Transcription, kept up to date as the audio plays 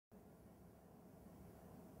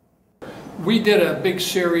We did a big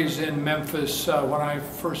series in Memphis when I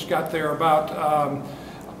first got there about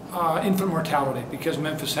infant mortality, because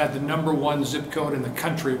Memphis had the #1 zip code in the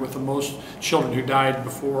country with the most children who died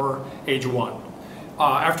before age 1.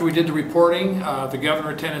 After we did the reporting, the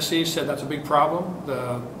governor of Tennessee said that's a big problem.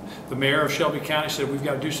 The mayor of Shelby County said we've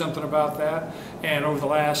got to do something about that. And over the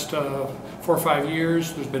last 4 or 5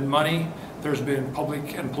 years, there's been money, there's been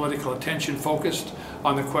public and political attention focused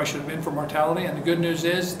on the question of infant mortality. And the good news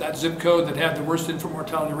is that zip code that had the worst infant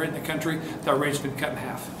mortality rate in the country, that rate's been cut in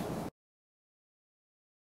half.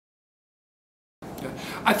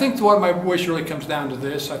 I think what my voice really comes down to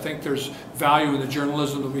this. I think there's value in the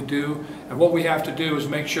journalism that we do, and what we have to do is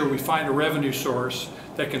make sure we find a revenue source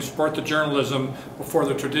that can support the journalism before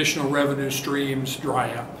the traditional revenue streams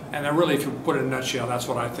dry up. And I really, if you put it in a nutshell, that's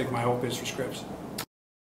what I think my hope is for Scripps.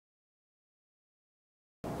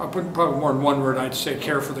 I'll put probably more than one word. I'd say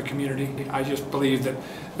care for the community. I just believe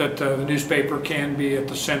that the newspaper can be at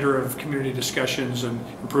the center of community discussions and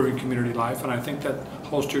improving community life, and I think that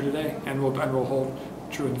holds true today and will hold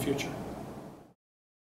true in the future.